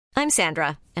I'm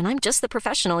Sandra, and I'm just the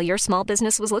professional your small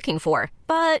business was looking for.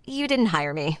 But you didn't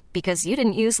hire me because you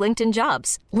didn't use LinkedIn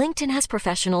Jobs. LinkedIn has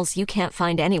professionals you can't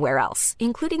find anywhere else,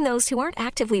 including those who aren't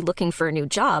actively looking for a new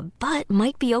job, but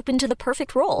might be open to the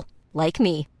perfect role, like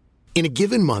me. In a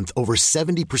given month, over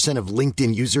 70% of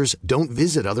LinkedIn users don't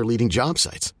visit other leading job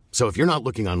sites. So if you're not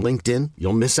looking on LinkedIn,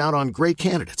 you'll miss out on great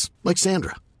candidates like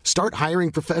Sandra. Start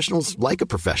hiring professionals like a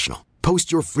professional.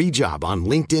 Post your free job on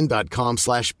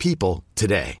linkedin.com/people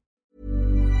today.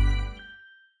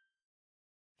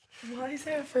 Why is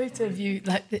there a photo of you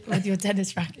like with your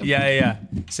tennis racket? Yeah.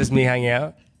 It's just me hanging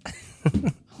out.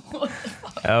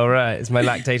 All right, it's my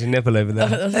lactating nipple over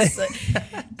there.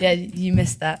 Yeah, you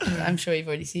missed that. I'm sure you've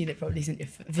already seen it, probably isn't your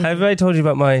video. Have I told you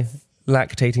about my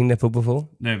lactating nipple before?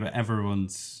 No, but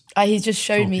everyone's... He's just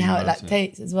showed me how it talking about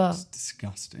lactates as well. It's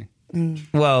disgusting.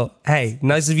 Well, hey,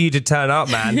 nice of you to turn up,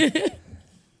 man.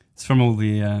 It's from all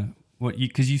the...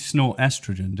 because you snort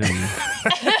estrogen, don't you?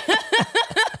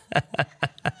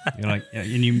 You're like, and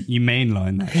you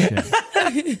mainline that shit.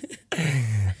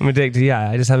 I'm addicted,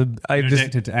 yeah. You're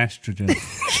addicted to estrogen.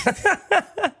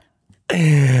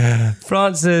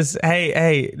 Francis,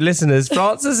 hey, listeners,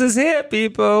 Francis is here,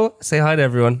 people. Say hi to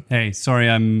everyone. Hey, sorry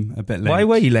I'm a bit late. Why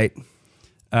were you late?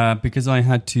 Because I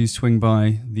had to swing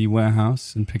by the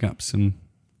warehouse and pick up some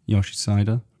Yoshi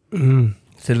cider.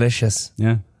 Delicious.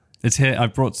 Yeah. It's here. I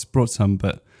brought some,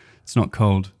 but it's not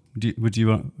cold. I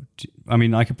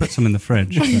could put some in the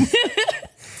fridge.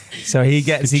 So he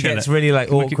gets really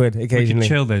like awkward occasionally. We could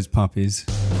chill those puppies.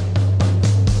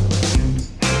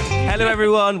 Hello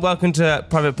everyone, welcome to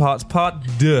Private Parts Part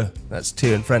 2. That's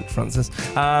 2 in French, Francis.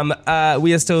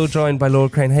 We are still joined by Laura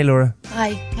Crane. Hey Laura.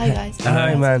 Hi guys.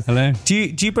 Hi man. Hello. Do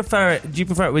you prefer it? Do you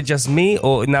prefer it with just me,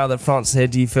 or now that Francis is here,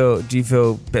 do you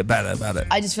feel a bit better about it?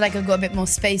 I just feel like I've got a bit more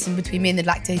space in between me and the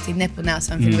lactating nipple now,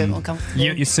 so I'm feeling a bit more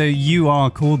comfortable. So you are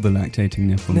called the lactating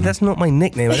nipple? No, that's not my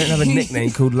nickname. I don't have a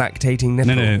nickname called lactating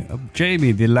nipple. No.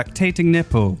 Jamie, the lactating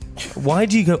nipple. Why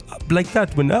do you go up like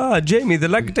that when Jamie, the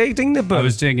lactating nipple? I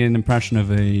was doing an impression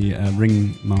of a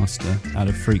ringmaster at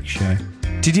a freak show.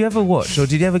 Did you ever watch, or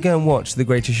did you ever go and watch The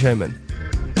Greatest Showman?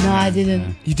 No, I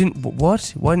didn't. You didn't?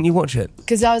 What? Why didn't you watch it?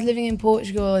 Because I was living in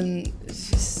Portugal and it's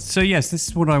just... So yes, this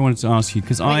is what I wanted to ask you,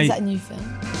 because Is that a new film?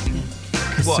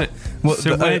 Yeah.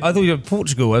 I thought you were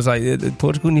Portugal. I was like,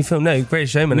 Portugal new film? No,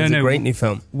 Greatest Showman is a great new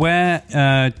film. Where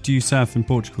do you surf in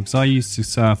Portugal? Because I used to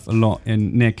surf a lot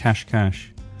near Cascais.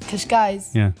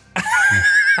 Cascais? Yeah.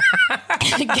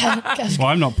 Cascais. Well,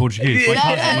 I'm not Portuguese.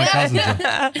 My cousins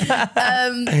are.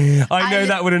 I know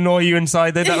that would annoy you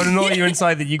inside. That would annoy you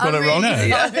inside that you got it wrong.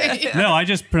 No, I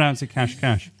just pronounce it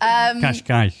Cascais.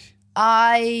 Cascais.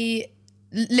 I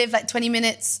live like 20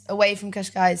 minutes away from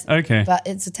Cascais. Okay. But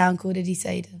it's a town called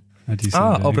Adiceda.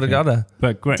 Obrigada.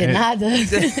 But great. De nada.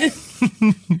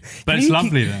 But it's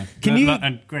lovely there.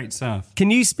 And great surf.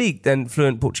 Can you speak then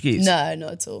fluent Portuguese? No,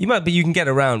 not at all. You might, but you can get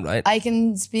around, right? I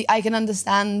can speak. I can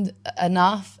understand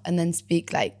enough and then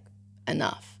speak like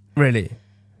enough. Really?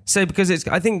 So because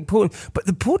I think, but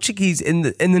the Portuguese in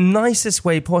the nicest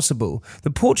way possible.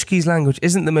 The Portuguese language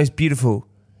isn't the most beautiful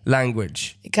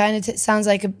language. It kind of sounds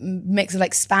like a mix of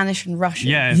like Spanish and Russian.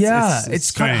 Yeah,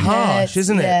 it's kind of harsh,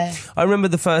 isn't it? I remember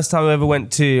the first time I ever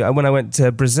went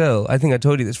to Brazil. I think I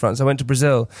told you this, France. I went to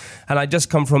Brazil, and I just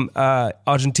come from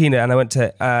Argentina, and I went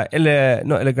to Ilha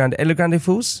Grande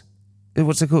Falls.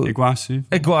 What's it called? Iguazu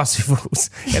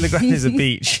Falls. Ilha Grande is a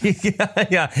beach.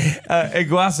 yeah.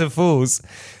 Iguazu Falls.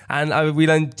 And we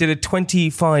then did a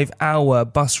 25-hour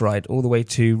bus ride all the way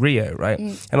to Rio, right?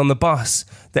 And on the bus,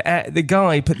 the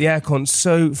guy put the aircon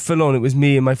so full on, it was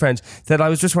me and my friends, that I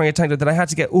was just wearing a tank top that I had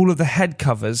to get all of the head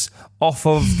covers off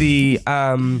of the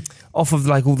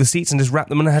like all the seats and just wrap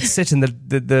them. And I had to sit in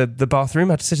the bathroom.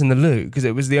 I had to sit in the loo because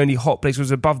it was the only hot place. It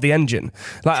was above the engine.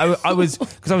 Like I was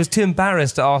too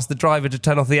embarrassed to ask the driver to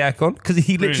turn off the aircon because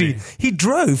he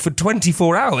drove for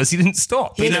 24 hours. He didn't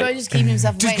stop. He was probably just keeping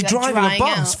himself awake, just driving a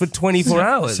bus for 24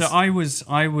 hours. So I was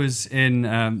in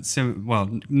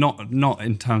not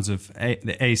in terms of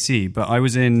the AC, but I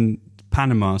was in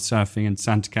Panama surfing in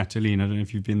Santa Catalina. I don't know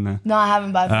if you've been there. No, I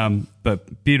haven't.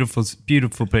 But beautiful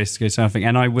place to go surfing.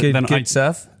 And I would good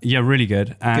surf. Yeah, really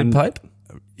good. And good pipe.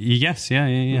 Yes, yeah.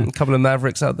 A couple of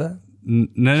Mavericks out there.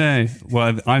 No.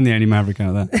 Well, I'm the only Maverick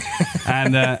out there.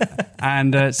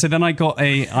 And so then I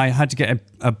had to get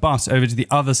a bus over to the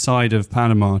other side of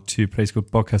Panama to a place called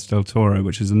Bocas del Toro,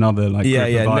 which is another like group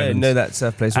of islands. No, that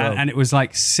surf place well. And it was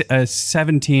like a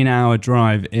 17-hour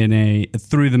drive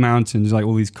through the mountains, like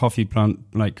all these coffee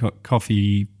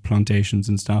plantations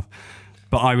and stuff.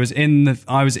 But I was in this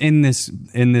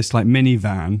like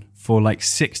minivan for like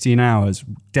 16 hours,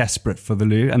 desperate for the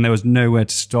loo, and there was nowhere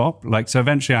to stop. Like, so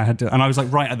eventually I had to, and I was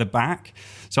like right at the back.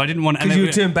 So I didn't want... Because you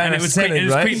were too embarrassed to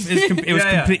it was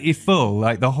completely full.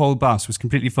 Like the whole bus was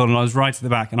completely full, and I was right at the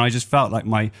back, and I just felt like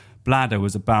my bladder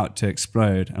was about to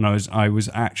explode, and I was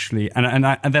actually... And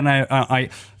then I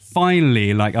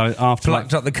finally, like, after...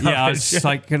 Plucked up the courage. Yeah, I was just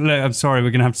like, look, I'm sorry,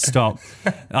 we're going to have to stop.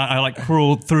 I like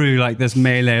crawled through like this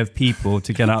melee of people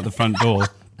to get out the front door.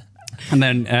 And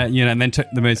then, and then took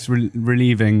the most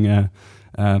relieving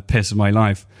piss of my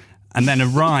life. And then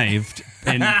arrived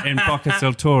in Bocca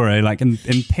del Toro, like in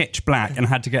pitch black, and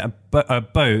had to get a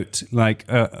boat like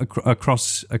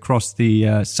across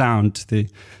the Sound to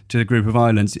the group of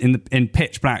islands. In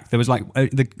pitch black, there was like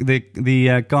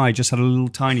the guy just had a little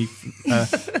tiny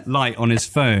light on his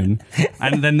phone,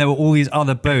 and then there were all these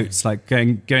other boats like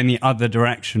going the other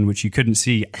direction, which you couldn't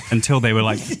see until they were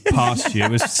like past you.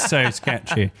 It was so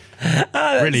sketchy,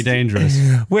 really dangerous.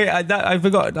 Wait, I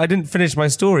forgot. I didn't finish my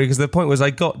story because the point was I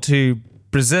got to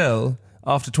Brazil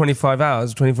after 24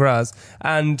 hours,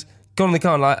 and got on the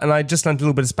car and I just learned a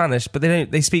little bit of Spanish, but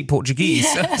they speak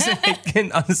Portuguese, so they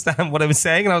couldn't understand what I was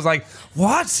saying, and I was like,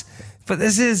 what? But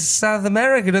this is South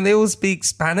America, don't they all speak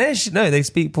Spanish? No, they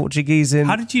speak Portuguese.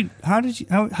 How did you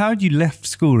left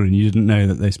school and you didn't know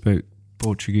that they spoke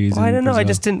Portuguese? I don't know. Brazil?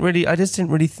 I just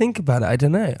didn't really think about it. I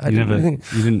don't know.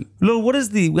 You didn't. Lord,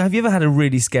 have you ever had a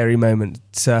really scary moment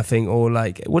surfing, or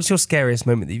like, what's your scariest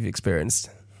moment that you've experienced?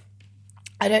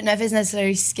 I don't know if it's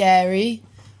necessarily scary.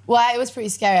 Well, it was pretty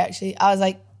scary, actually. I was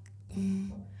like,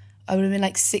 I would have been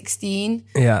like 16.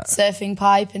 Yeah. Surfing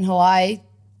pipe in Hawaii.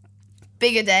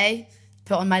 Bigger day.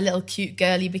 Put on my little cute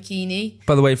girly bikini.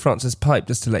 By the way, Francis, pipe,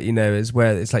 just to let you know, is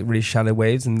where it's like really shallow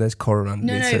waves and there's coral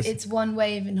underneath. No, it's one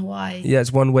wave in Hawaii. Yeah,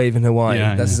 it's one wave in Hawaii.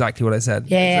 Yeah, That's exactly what I said.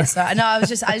 Yeah. So no, I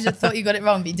just thought you got it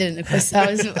wrong, but you didn't. Of course,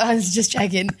 I was just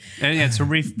checking. Yeah, it's a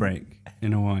reef break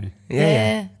in Hawaii.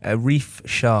 Yeah. A reef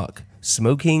shark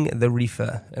smoking the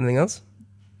reefer. Anything else?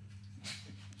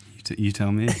 You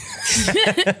tell me.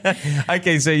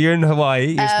 Okay, so you're in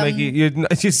Hawaii. You're smoking. You're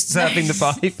surfing the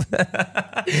pipe,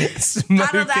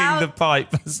 smoking the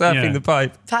pipe, surfing the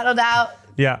pipe. Paddled out.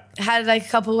 Yeah. Had like a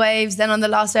couple waves. Then on the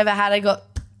last wave I got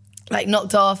like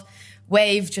knocked off.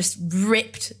 Wave just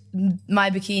ripped my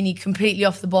bikini completely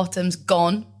off the bottoms,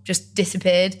 gone, just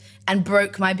disappeared, and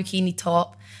broke my bikini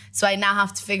top. So I now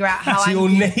have to figure out how you're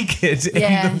naked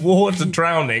in the water,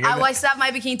 drowning. I still have my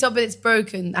bikini top, but it's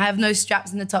broken. I have no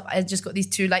straps in the top. I've just got these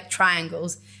two like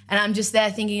triangles. And I'm just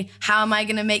there thinking, how am I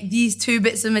going to make these two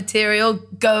bits of material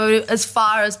go as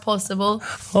far as possible?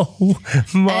 Oh,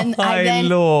 my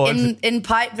Lord. In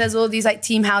pipe, there's all these like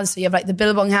team houses. So you have like the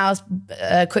Billabong house,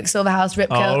 Quicksilver house, Rip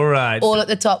Curl, all at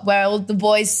the top, where all the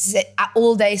boys sit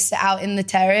out in the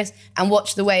terrace and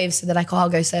watch the waves. So they're like, oh, I'll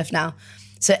go surf now.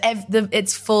 So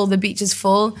it's full, the beach is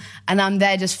full, and I'm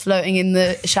there just floating in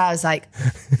the showers like,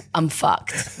 I'm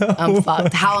fucked.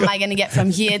 How am I going to get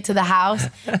from here to the house?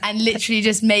 And literally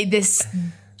just made this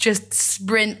just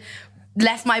sprint,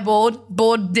 left my board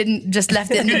didn't, just left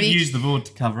it in the beach. Use the board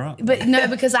to cover up. But no,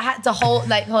 because I had to hold,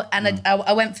 and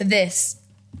I went for this.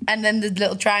 And then the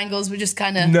little triangles were just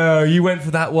kind of... No, you went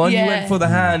for that one? Yeah. You went for the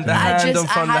hand on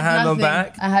front, the hand on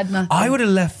back? I had nothing. I would have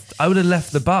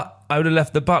left the butt. I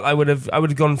would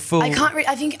have gone full... I can't...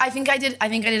 I think I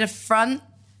did a front.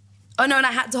 Oh no, and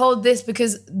I had to hold this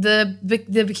because the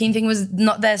bikini thing was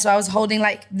not there, so I was holding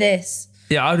like this.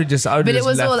 Yeah, I would have just left the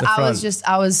front.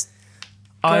 I was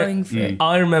going for it.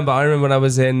 I remember when I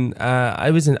was in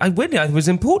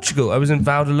Portugal. I was in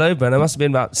Valdelova, and I must have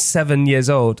been about 7 years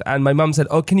old. And my mum said,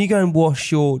 "Oh, can you go and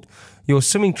wash your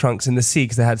swimming trunks in the sea?"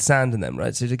 Because they had sand in them,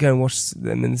 right? So to go and wash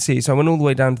them in the sea. So I went all the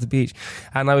way down to the beach,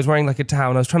 and I was wearing like a towel,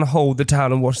 and I was trying to hold the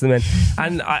towel and wash them in.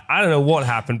 And I don't know what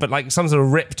happened, but like some sort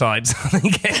of riptide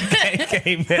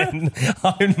came in.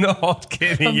 I'm not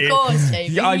kidding you. Of course,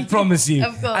 Jamie. I promise you.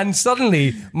 Of course. And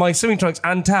suddenly my swimming trunks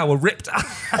and towel were ripped out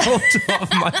of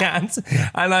my hands,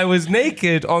 and I was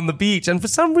naked on the beach. And for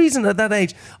some reason at that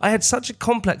age, I had such a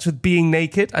complex with being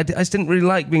naked. I just didn't really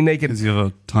like being naked. Because you have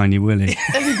a tiny willy.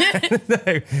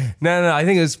 No. I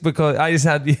think it was because I just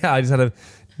had a...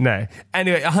 No.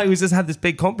 Anyway, I just had this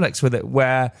big complex with it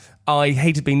where I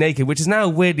hated being naked, which has now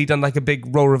weirdly done like a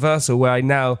big role reversal where I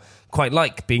now quite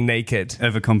like being naked.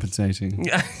 Overcompensating.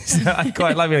 So I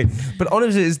quite like being naked. But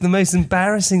honestly, it's the most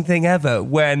embarrassing thing ever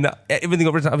when everything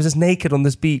got written. I was just naked on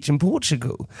this beach in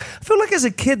Portugal. I feel like as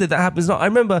a kid that happens. I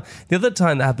remember the other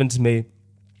time that happened to me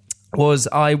was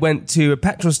I went to a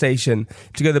petrol station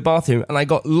to go to the bathroom and I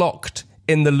got locked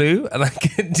in the loo. And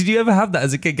did you ever have that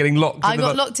as a kid, getting locked? I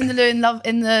got locked in the loo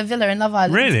in the villa in Love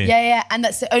Island. Really? Yeah. And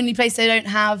that's the only place they don't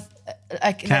have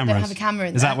They don't have a camera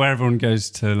in there. Is that where everyone goes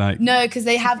to like? No, because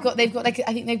they've got like,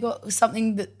 I think they've got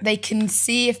something that they can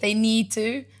see if they need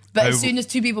to. But as soon as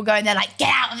two people go in, they're like,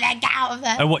 get out of there, get out of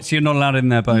there. Oh, what? So you're not allowed in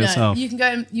there by yourself? You can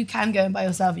go in by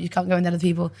yourself, but you can't go in there with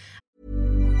people.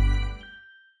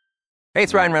 Hey,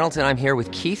 it's Ryan Reynolds, and I'm here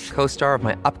with Keith, co-star of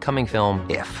my upcoming film,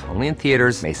 If, only in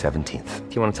theaters May 17th.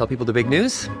 Do you want to tell people the big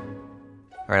news?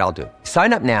 All right, I'll do it.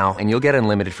 Sign up now and you'll get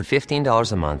unlimited for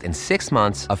 $15 a month and 6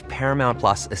 months of Paramount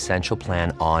Plus Essential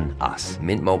Plan on us.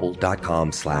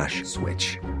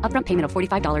 MintMobile.com/switch. Upfront payment of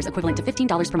 $45 equivalent to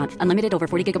 $15 per month. Unlimited over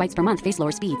 40 gigabytes per month. Face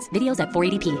lower speeds. Videos at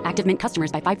 480p. Active Mint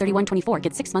customers by 531.24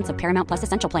 get 6 months of Paramount Plus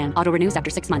Essential Plan. Auto renews after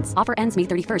 6 months. Offer ends May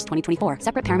 31st, 2024.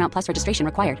 Separate Paramount Plus registration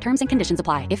required. Terms and conditions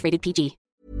apply if rated PG.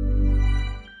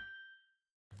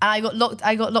 And I got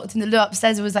locked in the loo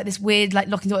upstairs. It was like this weird, like,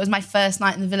 locking door. It was my first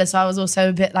night in the villa, so I was also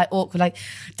a bit like awkward, like,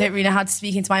 don't really know how to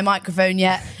speak into my microphone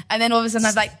yet. And then all of a sudden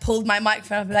I've like pulled my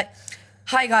microphone up and like,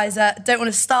 hi guys, don't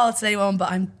want to startle anyone,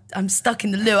 but I'm stuck in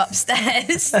the loo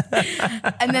upstairs.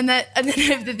 and then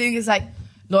the thing is like,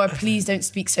 Laura, please don't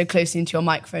speak so closely into your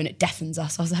microphone. It deafens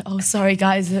us. I was like, oh, sorry,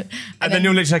 guys. And then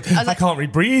you're literally like, I can't really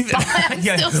breathe. I'm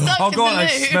still stuck oh, in God, the I loo.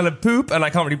 smell of poop and I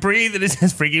can't really breathe and it's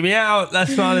just freaking me out.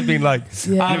 That's what I've been like.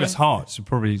 Yeah. It was hot, so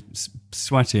probably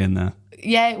sweaty in there.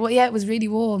 Yeah, well, yeah, it was really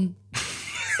warm.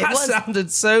 That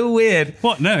sounded so weird.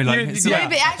 What? No, like... But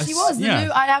it actually was. The loo,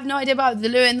 I have no idea about it. The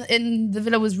loo in the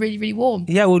villa was really, really warm.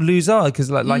 Yeah, well, loos are, because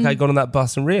like I got on that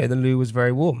bus in Rio, the loo was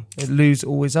very warm. Loos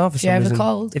always are for some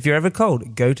reason. If you're ever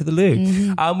cold, go to the loo.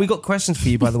 Mm-hmm. We got questions for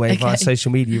you, by the way, via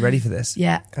social media. You ready for this?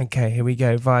 Yeah. Okay, here we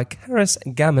go. Via Karis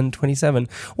Gammon 27.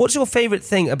 What's your favourite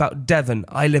thing about Devon?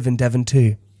 I live in Devon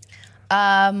too.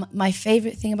 My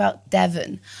favourite thing about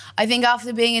Devon, I think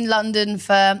after being in London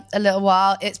for a little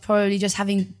while, it's probably just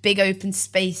having big open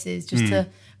spaces just to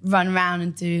run around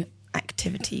and do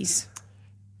activities.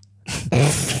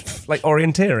 Like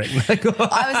orienteering? I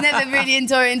was never really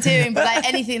into orienteering, but like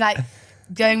anything like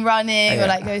going running or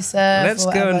like go surf. Let's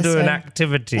go and do an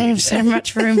activity. So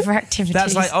much room for activities.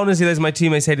 That's like, honestly, those are my two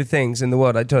most hated things in the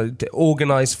world. I told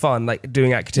organised fun, like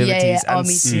doing activities and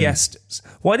siestas.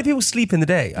 Why do people sleep in the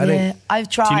day? I've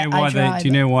tried. Do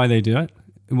you know why they do it?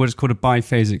 What is called a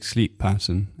biphasic sleep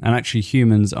pattern, and actually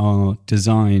humans are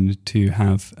designed to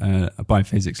have a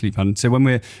biphasic sleep pattern. So when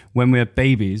we're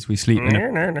babies, we sleep in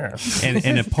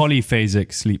a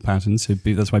polyphasic sleep pattern. So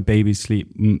that's why babies sleep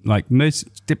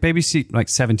babies sleep like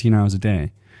 17 hours a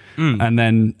day, and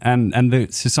then and the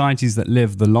societies that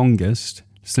live the longest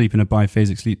sleep in a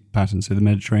biphasic sleep pattern. So the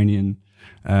Mediterranean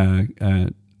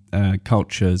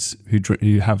cultures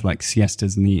who have like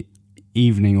siestas in the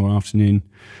evening or afternoon,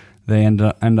 they end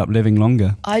up living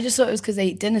longer. I just thought it was because they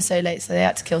eat dinner so late, so they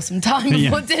had to kill some time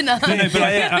before dinner. No, but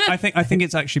I think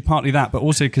it's actually partly that, but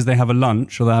also because they have a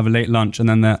lunch or they have a late lunch, and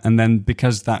then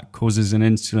because that causes an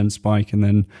insulin spike, and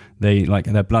then they like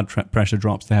their blood pressure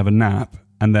drops. They have a nap,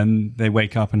 and then they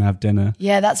wake up and have dinner.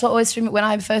 Yeah, that's what always threw me. When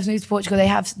I first moved to Portugal, they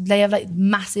have like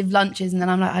massive lunches, and then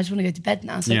I'm like, I just want to go to bed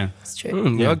now. So yeah, it's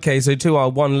true. Okay, so to our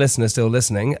one listener still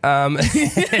listening,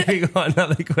 we got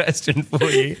another question for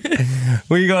you.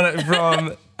 We got it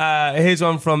from here's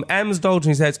one from Ems Dalton,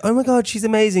 who says, "Oh my God, she's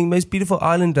amazing, most beautiful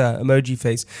Islander emoji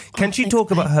face. Can she talk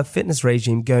about her fitness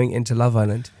regime going into Love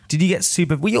Island? Did you get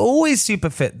super? Were you always super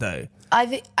fit though?"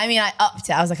 I upped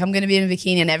it. I was like, I'm going to be in a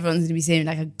bikini and everyone's going to be seeing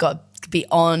like I've got to be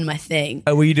on my thing.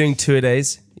 Oh, were you doing 2 a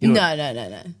days? No.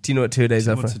 Do you know what 2 a days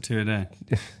are? What's a 2 a day?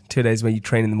 2 a days where you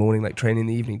train in the morning, like train in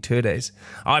the evening. 2 a days.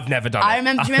 I've never done it. Do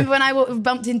you remember when I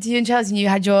bumped into you in Chelsea and you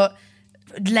had your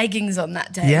leggings on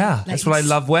that day? Yeah, like, that's what I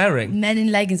love wearing. Men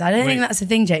in leggings. I don't think that's a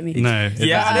thing, Jamie. No.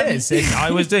 Yeah, it is.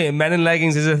 I was doing it. Men in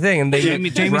leggings is a thing. And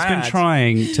Jamie's been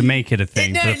trying to make it a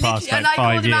thing for the past 5 years. And I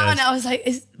called him out and I was like,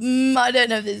 I don't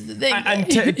know if this is a thing. And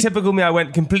typical me, I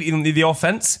went completely on the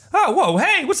offense. Oh, whoa,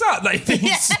 hey, what's up? Like,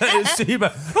 so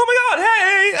super, oh my God,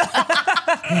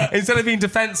 hey. Instead of being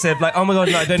defensive, like, oh my God,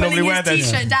 no, I don't normally wear this. Pulling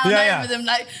his t-shirt down over them,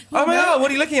 like, oh my God, what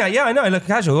are you looking at? Yeah, I know, I look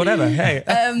casual, whatever, hey.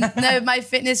 No, my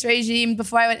fitness regime,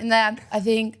 before I went in there, I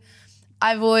think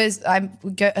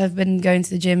have been going to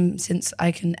the gym since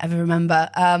I can ever remember,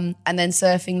 and then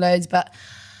surfing loads, but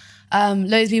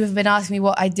loads of people have been asking me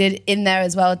what I did in there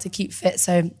as well to keep fit,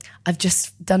 so I've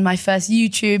just done my first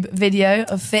YouTube video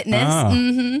of fitness.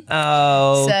 Mm-hmm.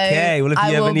 Oh, okay. So well,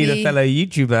 if you ever need a fellow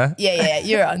YouTuber. Yeah,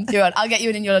 you're on. I'll get you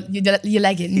in your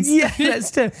leggings. Yeah,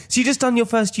 let's do it. So you just done your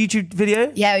first YouTube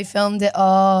video? Yeah, we filmed it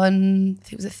on, I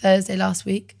think it was a Thursday last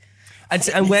week.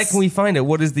 And where can we find it?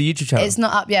 What is the YouTube channel? It's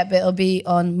not up yet, but it'll be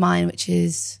on mine, which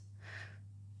is,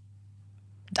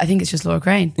 I think it's just Laura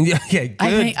Crane. Yeah, good.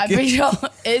 I'm pretty sure.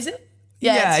 Is it?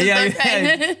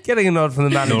 Yeah. Getting a nod from the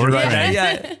manager right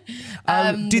there.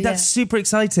 Dude, that's super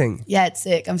exciting. Yeah, it's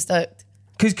sick. I'm stoked.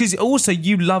 Because also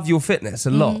you love your fitness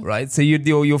a lot, right? So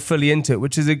you're fully into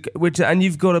it, and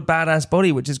you've got a badass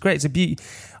body, which is great. So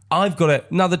I've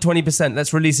got another 20%.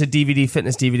 Let's release a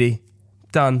fitness DVD.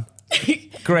 Done.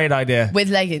 Great idea. With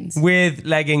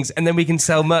leggings. And then we can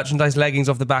sell merchandise leggings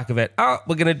off the back of it.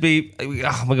 We're going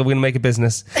to make a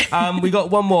business. We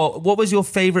got one more. What was your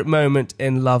favourite moment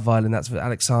in Love Island? That's for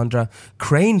Alexandra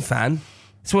Crane fan.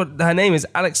 That's what her name is,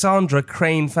 Alexandra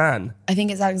Crane fan. I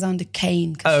think it's Alexander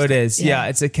Kane. Oh, it is. Yeah,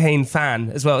 it's a Kane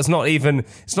fan as well. It's not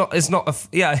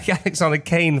Alexander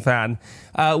Kane fan.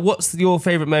 What's your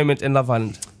favourite moment in Love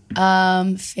Island?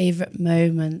 Favourite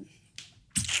moment.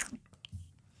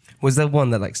 Was there one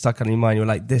that stuck on your mind? You were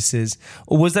like, this is...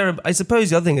 Or was there... I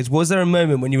suppose the other thing is, was there a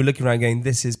moment when you were looking around going,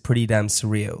 this is pretty damn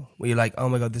surreal? Where you're like, oh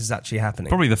my God, this is actually happening?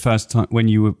 Probably the first time when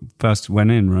you first went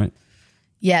in, right?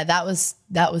 Yeah, that was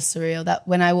surreal. That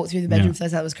when I walked through the bedroom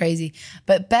first, that was crazy.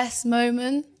 But best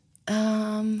moment...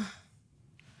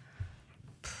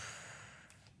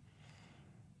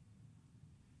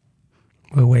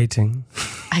 We're waiting.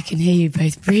 I can hear you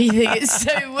both breathing. It's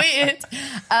so weird.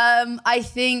 I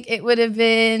think it would have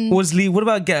been... What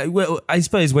about... I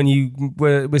suppose when you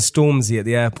were with Stormzy at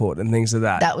the airport and things like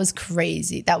that. That was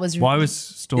crazy. That was... Why was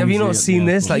Stormzy... Have you not seen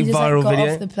this? He just, viral got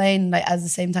video? off the plane at the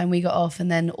same time we got off, and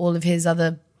then all of his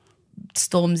other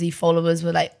Stormzy followers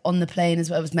were on the plane as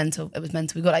well. It was mental.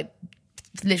 We got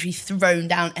literally thrown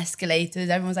down escalators.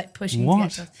 Everyone was pushing to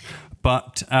get to us.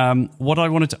 But what I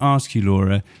wanted to ask you,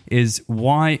 Laura, is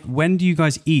when do you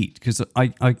guys eat? Because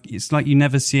it's like you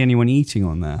never see anyone eating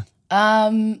on there.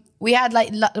 We had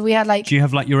Do you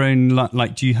have your own,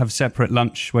 do you have separate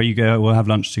lunch where you go, we'll have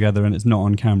lunch together and it's not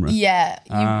on camera? Yeah.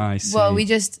 I see. Well,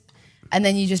 and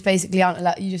then you just basically aren't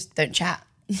allowed, you just don't chat.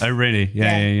 Oh, really?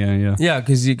 Yeah. Yeah,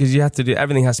 because you have to do...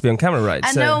 Everything has to be on camera, right?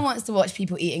 And no one wants to watch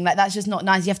people eating. That's just not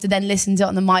nice. You have to then listen to it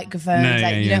on the microphone.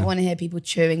 You don't want to hear people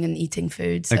chewing and eating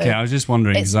food. So okay, I was just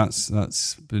wondering because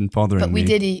that's been bothering me. But we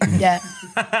did eat, yeah.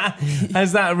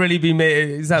 Has that really been...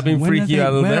 Has that been freaking you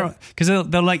out a little bit? Because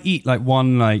they'll eat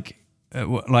one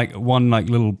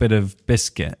little bit of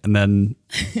biscuit and then...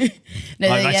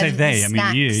 I say they, I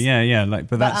mean you. Yeah.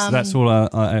 But that's all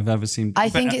I've ever seen. I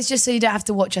think it's just so you don't have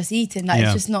to watch us eating.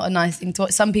 It's just not a nice thing to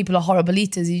watch. Some people are horrible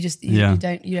eaters. You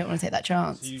don't want to take that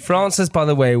chance. Frances, by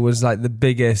the way, was the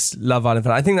biggest Love Island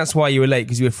fan. I think that's why you were late,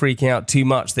 because you were freaking out too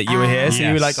much that you were here. So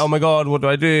you were like, oh my God, what do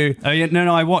I do? Oh yeah,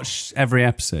 no, I watched every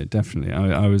episode. Definitely,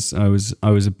 I was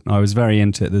very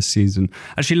into it this season.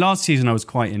 Actually, last season I was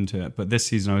quite into it, but this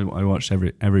season I watched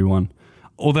every one.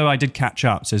 Although I did catch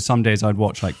up, so some days I'd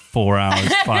watch 4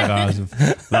 hours, 5 hours of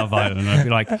Love Island, and I'd be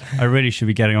like, I really should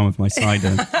be getting on with my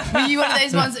cider. Were you one of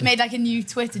those ones that made a new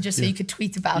Twitter just so you could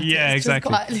tweet about it? Yeah,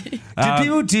 exactly. Do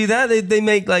people do that? They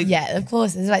make Yeah, of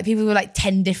course. There's people with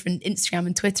 10 different Instagram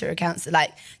and Twitter accounts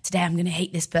that today I'm going to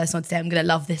hate this person, or today I'm going to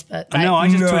love this person. I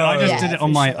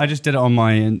just did it on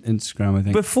my Instagram, I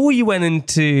think. Before you went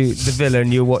into the villa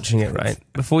and you were watching it, right?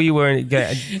 Before you were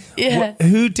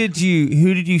who did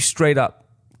you straight up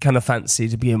kind of fancy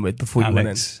to begin with before you went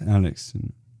in?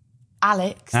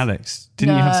 Alex?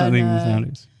 Didn't you have something with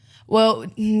Alex? Well,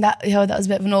 that was a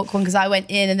bit of an awkward one because I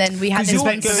went in and then we had this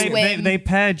swim. They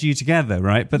paired you together,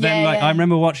 right? But then I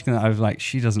remember watching that, I was like,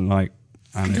 she doesn't like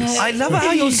Alex. No. I love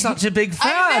how you're such a big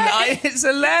fan. It's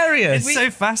hilarious. It's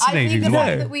so fascinating. I think the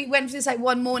fact that we went for this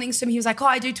one morning swim, he was like,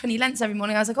 I do 20 lengths every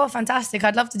morning. I was like, fantastic,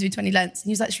 I'd love to do 20 lengths. And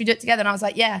he was like, should we do it together? And I was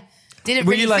like, yeah. Didn't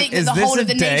really think that the whole of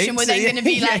the nation were then going to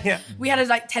be we had a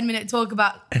 10-minute talk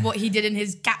about what he did in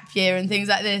his gap year and things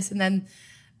like this, and then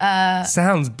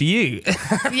sounds beaut.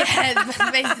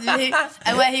 Yeah, basically,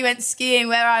 and where he went skiing,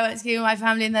 where I went skiing with my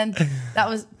family, and then that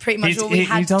was pretty much all we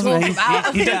had to talk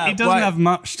about. He doesn't have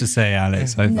much to say,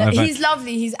 Alex. He's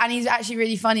lovely. He's actually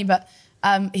really funny, but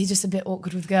he's just a bit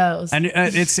awkward with girls. And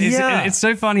it's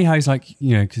so funny how he's like,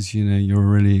 because you're a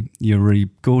really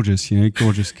gorgeous,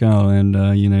 gorgeous girl, and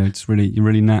you're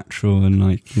really natural, and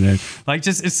it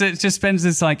just spends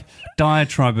this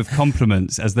diatribe of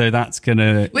compliments as though that's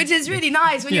gonna, which is really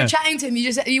nice when you're chatting to him.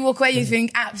 You walk away, you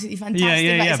think absolutely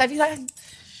fantastic. So you're like,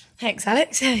 thanks,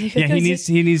 Alex. Yeah,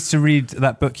 he needs to read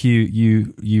that book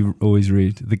you always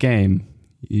read, The Game.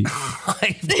 You're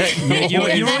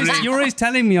always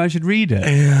telling me I should read it.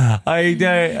 I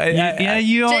don't.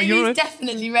 You are. Jamie's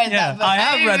definitely read that book. I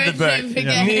have read the book.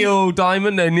 Neil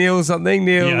Diamond, Neil something.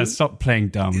 Yeah, stop playing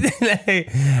dumb.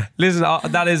 Listen,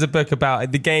 that is a book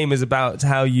about. The Game is about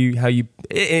how you,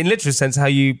 in literal sense, how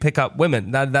you pick up women.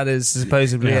 That is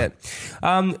supposedly it.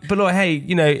 But Laura, hey,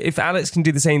 if Alex can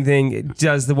do the same thing,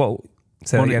 does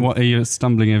What are you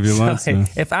stumbling over your words?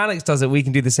 If Alex does it, we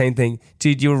can do the same thing.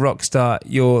 Dude, you're a rock star.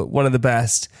 You're one of the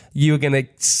best. You're going to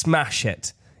smash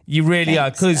it. You really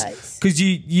are. Because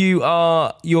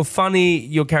you're funny,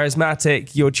 you're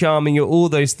charismatic, you're charming, you're all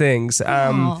those things.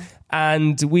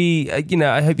 And we,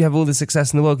 I hope you have all the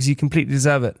success in the world because you completely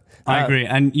deserve it. I agree.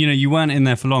 And, you weren't in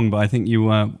there for long, but I think you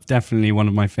were definitely one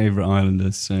of my favourite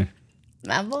islanders. So,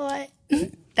 my boy.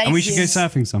 And we should go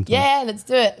surfing sometime. Yeah, let's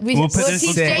do it. We'll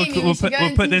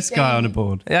put this guy on a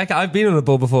board. Yeah, I've been on a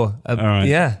board before. All right.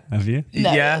 Yeah. Have you?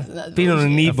 No, yeah. Been on a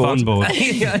knee board. Fun board.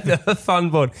 A fun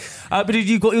board. But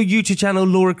you've got your YouTube channel,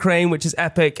 Laura Crane, which is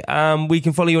epic. We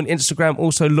can follow you on Instagram,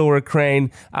 also Laura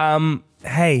Crane.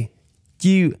 Hey,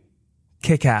 you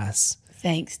kick ass.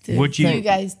 Thanks, dude. You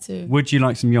guys too. Would you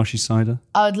like some Yoshi cider?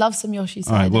 I would love some Yoshi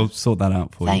cider. All right, we'll sort that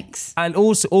out for you. Thanks. And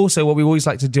also what we always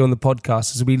like to do on the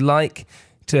podcast is we like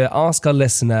to ask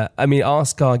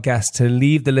our guest to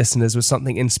leave the listeners with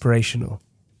something inspirational.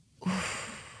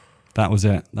 That was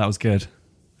it. That was good.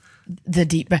 The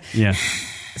deep breath. Yeah.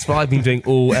 It's what I've been doing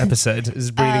all episode,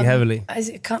 is breathing heavily. I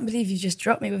can't believe you just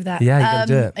dropped me with that. Yeah, you got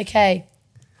to do it. Okay.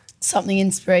 Something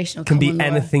inspirational. Can be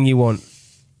anything you want.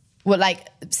 Well,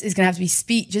 it's going to have to be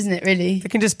speech, isn't it, really? It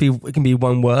can be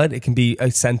one word, it can be a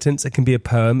sentence, it can be a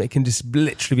poem, it can just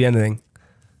literally be anything.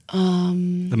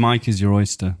 The mic is your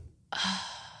oyster. Oh,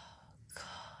 God.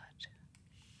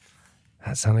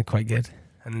 That sounded quite good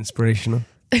and inspirational.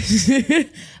 Wait,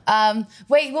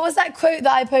 what was that quote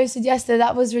that I posted yesterday?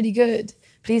 That was really good.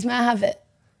 Please, may I have it?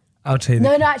 I'll tell you.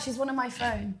 No, actually, it's one on my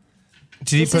phone.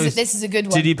 This is a good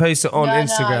one. Did you post it on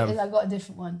Instagram? No, I got a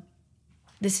different one.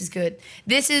 This is good.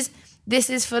 This is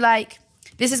good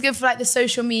for the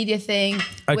social media thing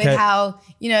with how,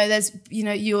 there's,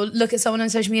 you'll look at someone on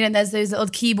social media and there's those little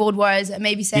keyboard warriors that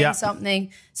may be saying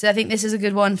something. So I think this is a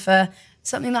good one for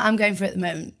something that I'm going for at the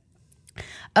moment.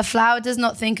 A flower does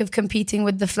not think of competing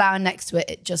with the flower next to it.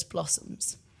 It just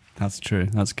blossoms. That's true.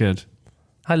 That's good.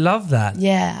 I love that.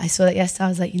 Yeah, I saw that yesterday. I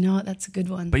was like, you know what? That's a good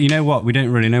one. But you know what? We don't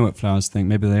really know what flowers think.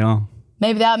 Maybe they are.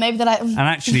 Maybe they are. Maybe they're like... And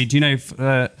actually, do you know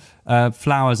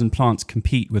flowers and plants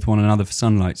compete with one another for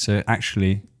sunlight? So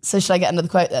actually... So should I get another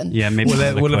quote then? Yeah, maybe.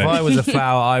 Well, if I was a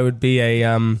flower, I would be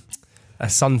a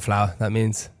sunflower. That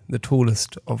means the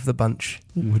tallest of the bunch.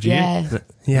 Would you? Yeah.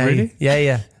 Yeah. Really?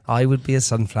 Yeah. I would be a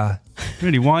sunflower.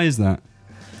 Really? Why is that?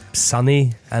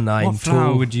 Sunny and I'm tall. What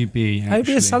flower would you be? I'd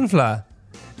be a sunflower.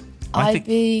 I'd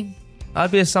be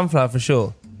a sunflower for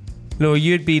sure. Laura,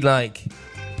 you'd be like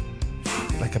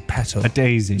a petal. A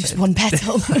daisy. just one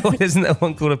petal. Isn't there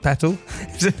one called a petal?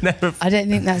 I don't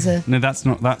think that's a... No, that's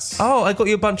not... That's... Oh, I got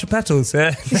you a bunch of petals.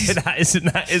 That isn't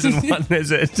one,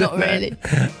 is it? Not really.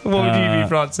 What would you be,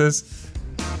 Francis?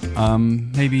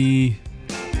 Maybe...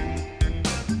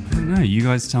 I don't know. You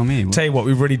guys tell me. Tell you what,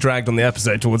 we've really dragged on the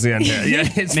episode towards the end here. Yeah,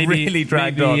 it's really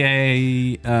dragged on.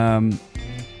 Maybe a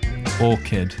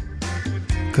orchid.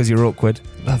 Because you're awkward.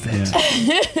 Love it.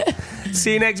 Yeah.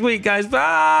 See you next week, guys.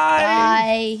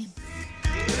 Bye. Bye.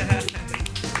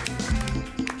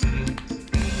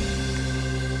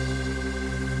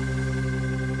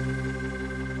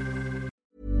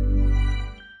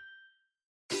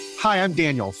 Hi, I'm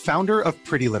Daniel, founder of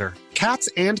Pretty Litter. Cats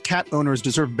and cat owners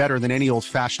deserve better than any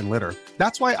old-fashioned litter.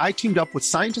 That's why I teamed up with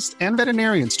scientists and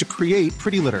veterinarians to create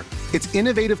Pretty Litter. Its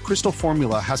innovative crystal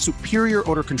formula has superior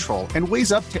odor control and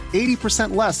weighs up to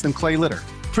 80% less than clay litter.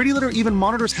 Pretty Litter even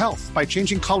monitors health by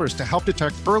changing colors to help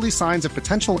detect early signs of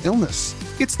potential illness.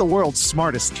 It's the world's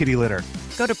smartest kitty litter.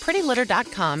 Go to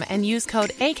prettylitter.com and use code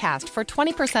ACAST for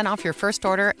 20% off your first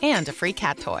order and a free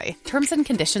cat toy. Terms and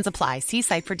conditions apply. See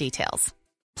site for details.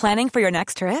 Planning for your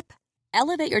next trip?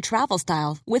 Elevate your travel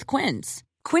style with Quince.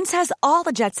 Quince has all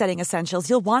the jet-setting essentials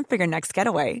you'll want for your next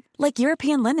getaway, like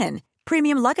European linen,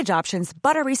 premium luggage options,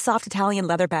 buttery soft Italian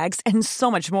leather bags, and so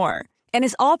much more. And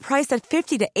is all priced at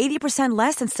 50 to 80%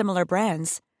 less than similar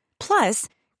brands. Plus,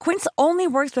 Quince only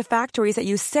works with factories that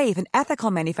use safe and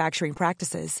ethical manufacturing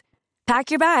practices. Pack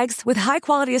your bags with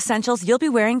high-quality essentials you'll be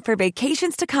wearing for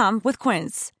vacations to come with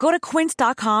Quince. Go to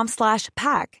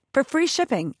quince.com/pack for free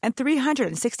shipping and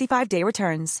 365-day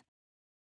returns.